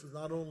service is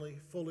not only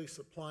fully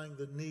supplying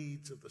the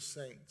needs of the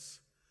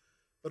saints,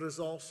 but is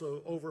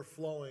also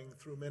overflowing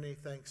through many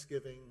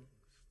thanksgivings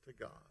to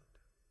God.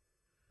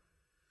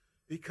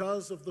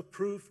 Because of the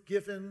proof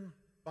given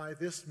by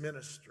this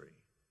ministry,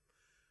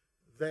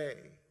 they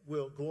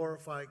will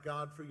glorify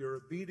God for your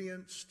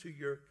obedience to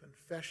your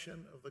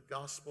confession of the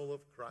gospel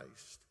of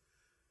Christ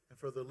and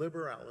for the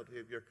liberality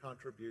of your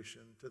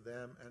contribution to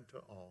them and to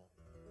all.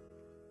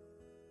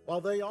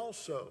 While they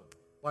also,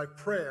 by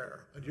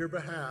prayer on your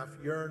behalf,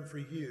 yearn for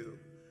you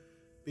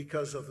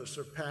because of the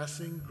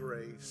surpassing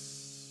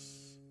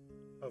grace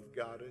of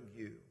God in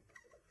you.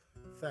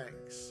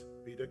 Thanks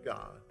be to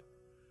God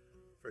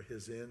for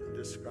his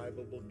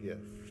indescribable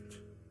gift.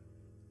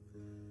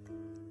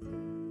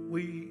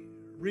 We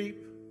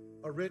reap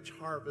a rich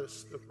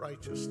harvest of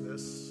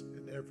righteousness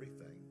in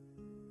everything.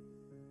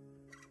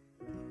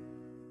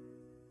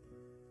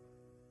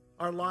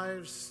 Our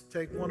lives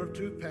take one of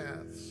two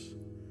paths.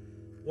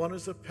 One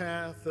is a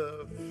path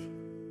of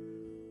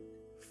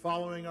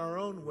following our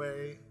own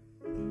way.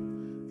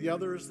 The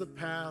other is the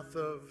path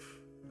of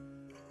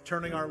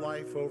turning our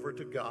life over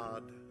to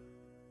God.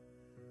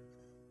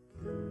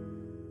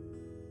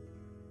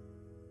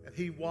 And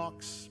he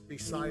walks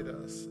beside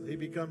us. He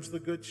becomes the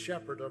good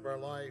shepherd of our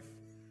life.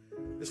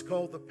 It's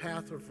called the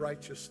path of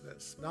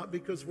righteousness, not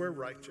because we're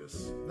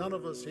righteous. None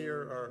of us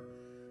here are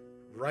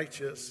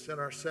righteous in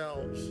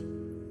ourselves.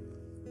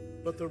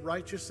 But the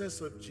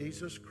righteousness of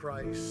Jesus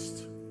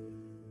Christ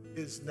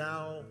is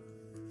now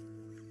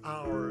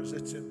ours.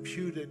 It's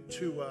imputed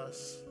to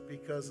us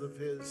because of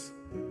his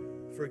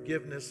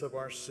forgiveness of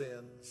our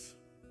sins.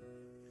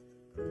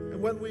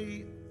 And when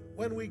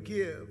we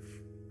give,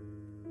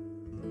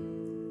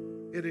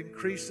 it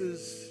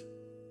increases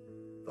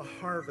the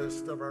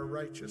harvest of our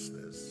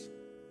righteousness.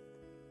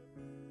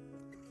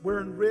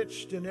 We're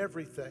enriched in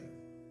everything.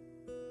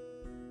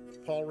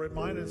 Paul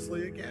reminded us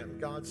again,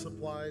 God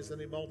supplies and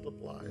he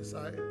multiplies.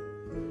 I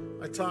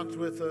talked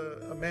with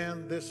a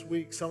man this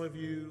week. Some of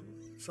you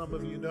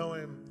know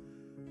him,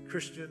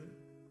 Christian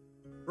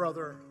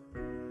brother.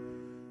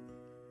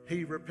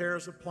 He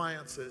repairs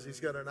appliances. He's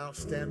got an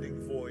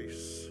outstanding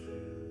voice.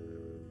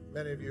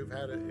 Many of you have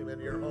had him in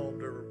your home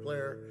to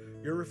repair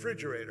your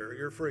refrigerator or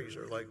your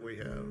freezer like we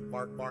have.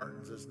 Mark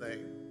Martin's his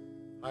name.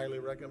 Highly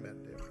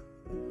recommend him.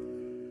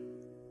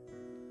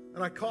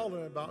 And I called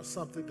him about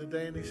something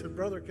today, and he said,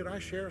 "Brother, could I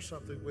share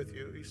something with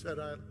you?" He said,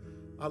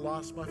 I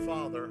lost my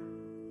father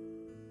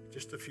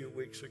just a few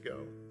weeks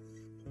ago.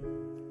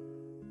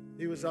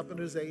 He was up in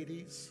his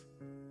 80s,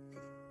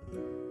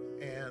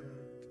 and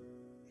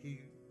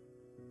he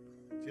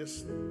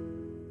just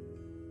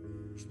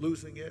was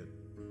losing it.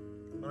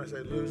 When I say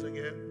losing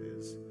it,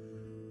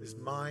 his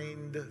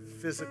mind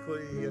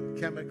physically and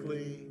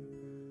chemically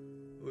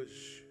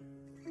was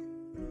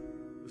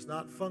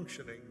not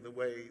functioning the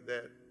way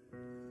that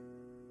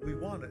we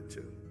wanted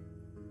to.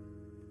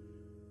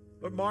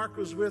 But Mark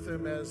was with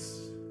him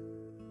as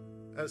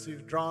he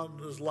drawn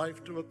his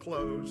life to a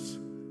close.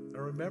 And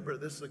remember,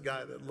 this is a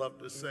guy that loved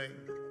to sing.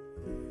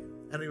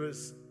 And he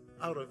was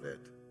out of it.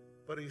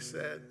 But he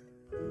said,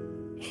 "Oh,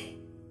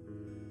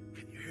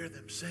 can you hear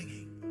them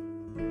singing?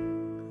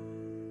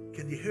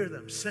 Can you hear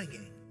them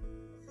singing?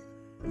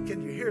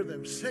 Can you hear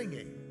them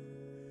singing?"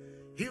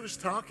 He was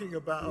talking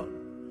about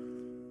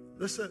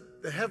Listen,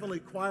 the heavenly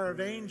choir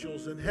of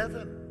angels in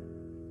heaven.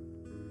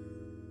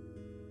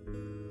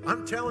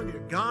 I'm telling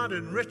you, God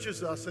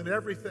enriches us in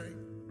everything.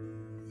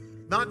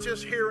 Not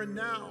just here and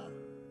now,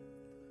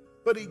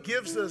 but He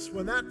gives us,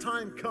 when that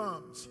time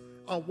comes,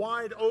 a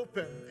wide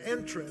open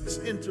entrance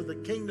into the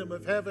kingdom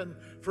of heaven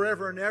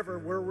forever and ever,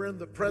 where we're in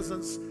the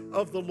presence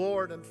of the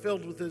Lord and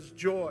filled with His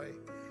joy.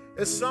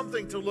 It's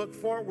something to look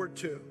forward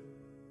to.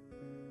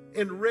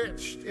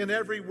 Enriched in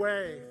every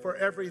way for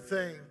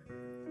everything.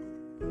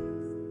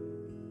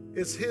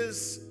 It's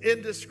His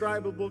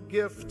indescribable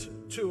gift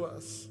to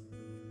us.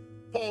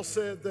 Paul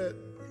said that,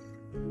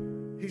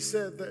 he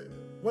said that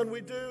when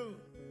we do,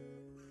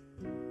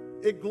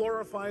 it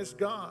glorifies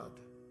God.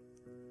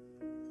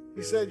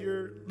 He said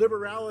your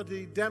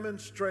liberality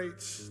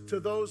demonstrates to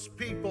those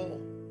people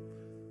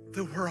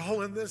that we're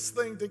all in this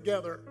thing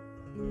together.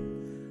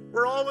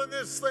 We're all in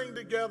this thing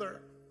together.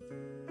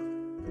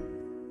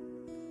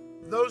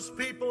 Those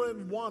people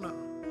in Wana,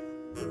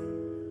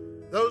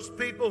 those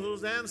people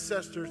whose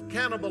ancestors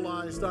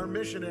cannibalized our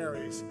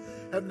missionaries,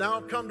 have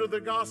now come to the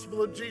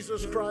gospel of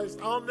Jesus Christ.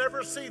 I'll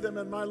never see them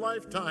in my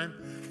lifetime,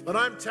 but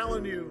I'm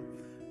telling you,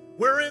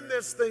 we're in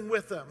this thing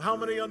with them. How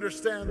many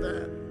understand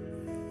that?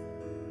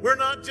 We're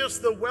not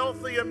just the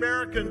wealthy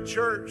American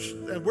church,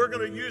 and we're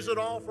going to use it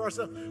all for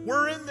ourselves.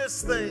 We're in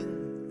this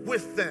thing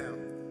with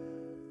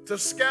them to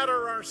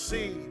scatter our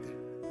seed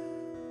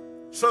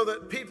so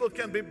that people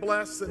can be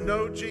blessed and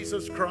know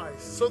Jesus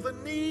Christ, so the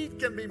need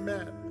can be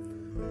met.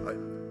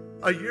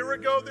 A year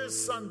ago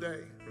this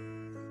Sunday,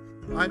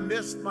 I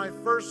missed my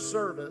first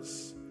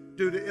service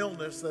due to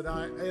illness that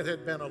it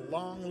had been a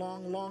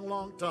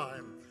long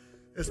time.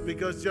 It's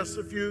because just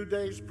a few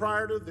days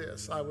prior to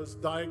this, I was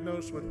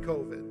diagnosed with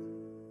COVID.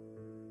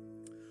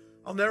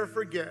 I'll never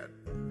forget.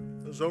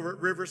 I was over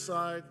at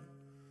Riverside.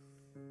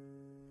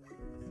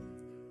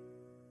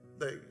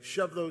 They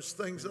shoved those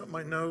things up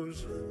my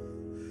nose.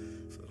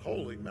 I said,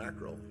 holy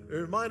mackerel. It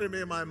reminded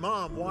me of my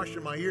mom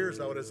washing my ears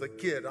out as a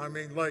kid. I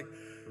mean, like,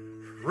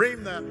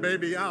 ream that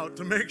baby out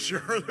to make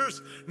sure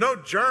there's no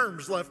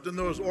germs left in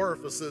those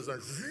orifices.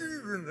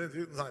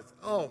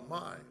 Oh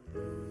my.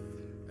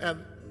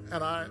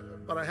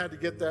 But I had to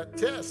get that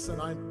test,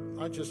 and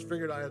I just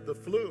figured I had the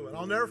flu. And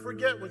I'll never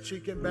forget when she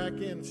came back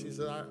in. She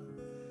said,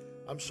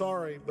 I'm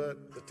sorry,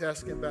 but the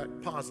test came back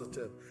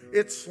positive.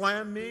 It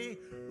slammed me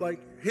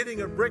like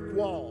hitting a brick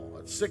wall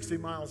at 60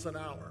 miles an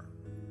hour.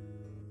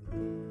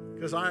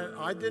 Because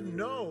I didn't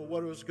know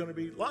what it was going to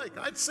be like.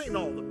 I'd seen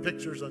all the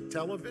pictures on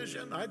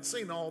television. I'd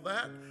seen all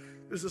that.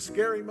 It was a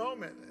scary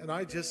moment. And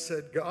I just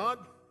said, God,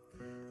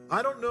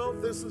 I don't know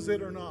if this is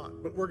it or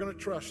not, but we're going to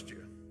trust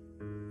you.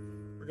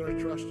 We're going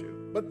to trust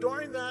you. But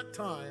during that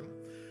time,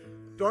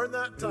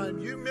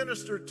 you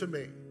ministered to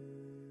me.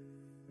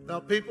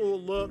 Now, people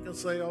will look and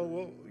say, oh,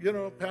 well, you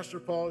know, Pastor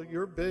Paul,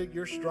 you're big,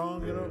 you're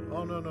strong, you know.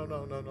 Oh,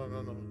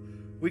 no.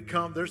 We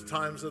come, there's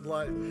times in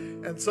life.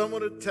 And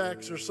someone would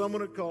text or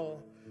someone would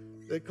call.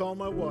 They'd call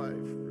my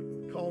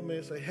wife, call me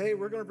and say, hey,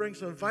 we're going to bring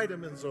some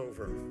vitamins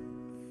over.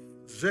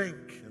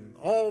 Zinc and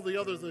all the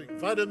other things,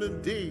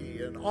 vitamin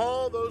D and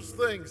all those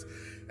things.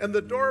 And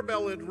the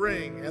doorbell would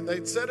ring, and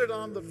they'd set it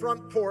on the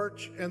front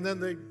porch, and then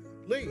they'd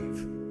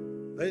leave.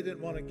 They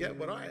didn't want to get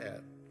what I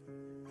had.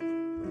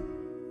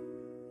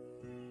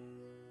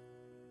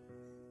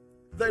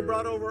 They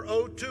brought over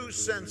O2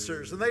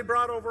 sensors, and they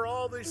brought over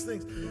all these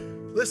things.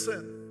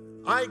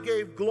 Listen, I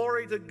gave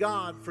glory to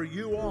God for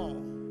you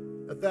all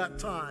at that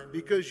time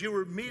because you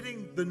were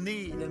meeting the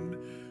need. And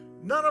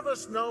none of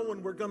us know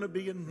when we're going to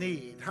be in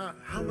need.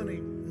 How many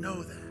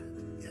know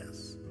that?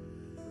 Yes.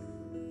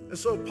 And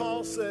so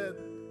Paul said,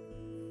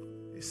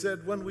 he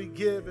said, when we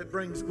give, it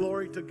brings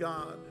glory to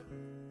God.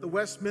 The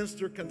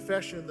Westminster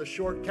Confession, the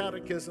short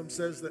catechism,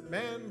 says that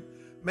man,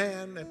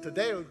 and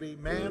today it would be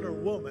man or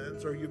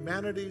woman's or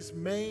humanity's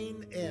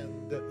main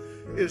end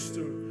is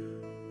to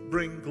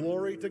bring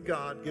glory to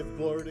God, give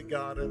glory to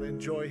God, and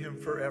enjoy Him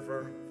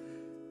forever.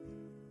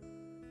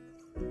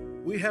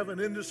 We have an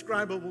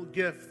indescribable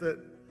gift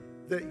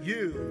that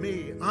you,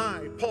 me,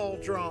 I, Paul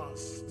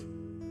Drost,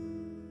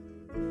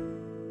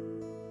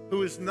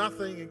 who is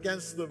nothing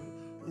against the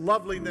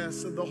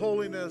loveliness and the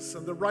holiness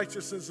and the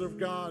righteousness of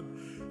God,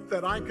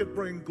 that I could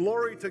bring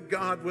glory to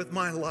God with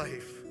my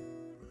life.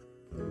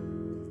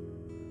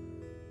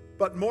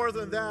 But more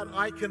than that,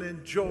 I can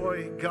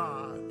enjoy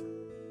God.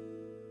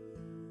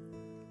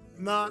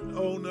 Not,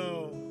 oh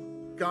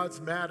no,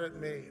 God's mad at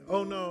me.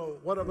 Oh no,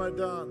 what have I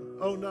done?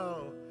 Oh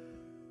no.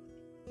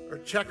 Or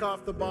check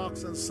off the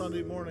box on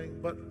Sunday morning.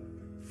 But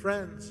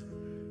friends,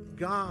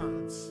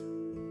 God's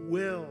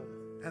will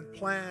and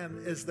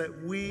plan is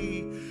that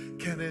we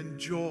can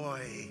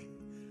enjoy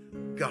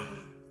God.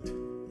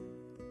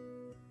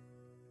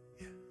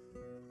 Yeah.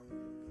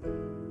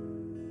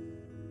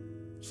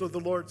 So the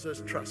Lord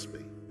says, trust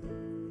me.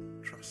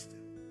 Trust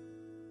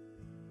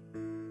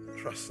Him.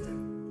 Trust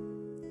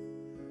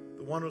Him.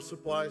 The one who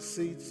supplies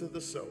seeds to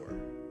the sower.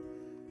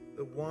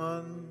 The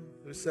one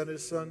who sent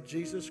His Son,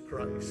 Jesus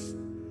Christ,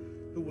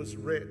 who was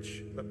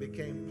rich but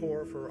became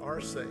poor for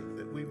our sake,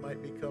 that we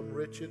might become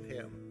rich in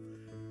Him.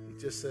 He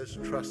just says,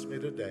 trust me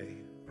today.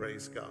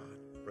 Praise God.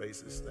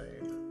 Praise his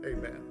name.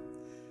 Amen.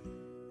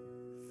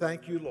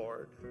 Thank you,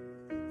 Lord,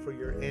 for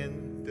your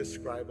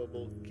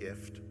indescribable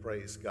gift.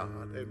 Praise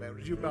God. Amen.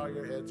 Would you bow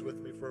your heads with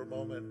me for a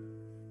moment?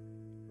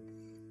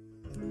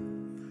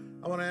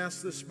 I want to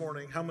ask this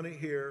morning, how many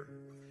here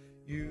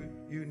you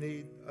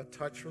need a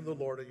touch from the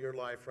Lord in your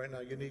life right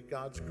now? You need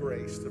God's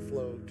grace to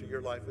flow to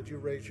your life. Would you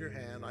raise your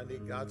hand? I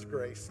need God's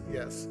grace.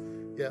 Yes.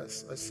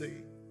 Yes, I see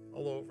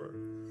all over.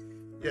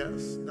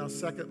 Yes. Now,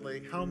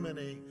 secondly, how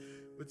many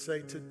would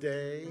say,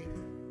 today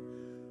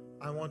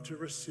I want to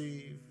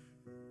receive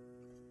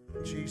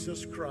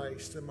Jesus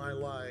Christ in my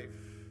life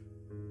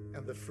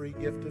and the free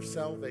gift of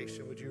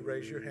salvation? Would you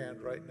raise your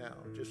hand right now?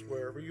 Just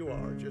wherever you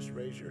are, just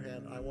raise your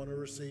hand. I want to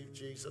receive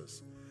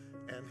Jesus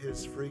and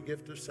his free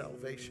gift of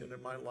salvation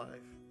in my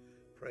life.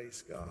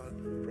 Praise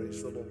God.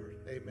 Praise the Lord.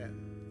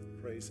 Amen.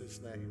 Praise his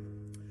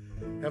name.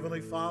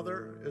 Heavenly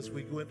Father, as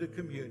we go into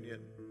communion,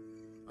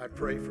 I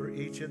pray for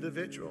each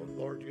individual.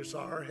 Lord, you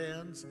saw our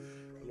hands.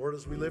 Lord,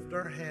 as we lift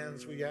our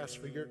hands, we ask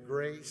for your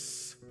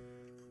grace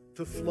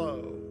to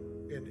flow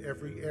in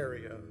every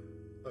area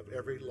of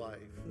every life.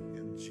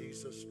 In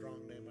Jesus' strong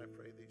name.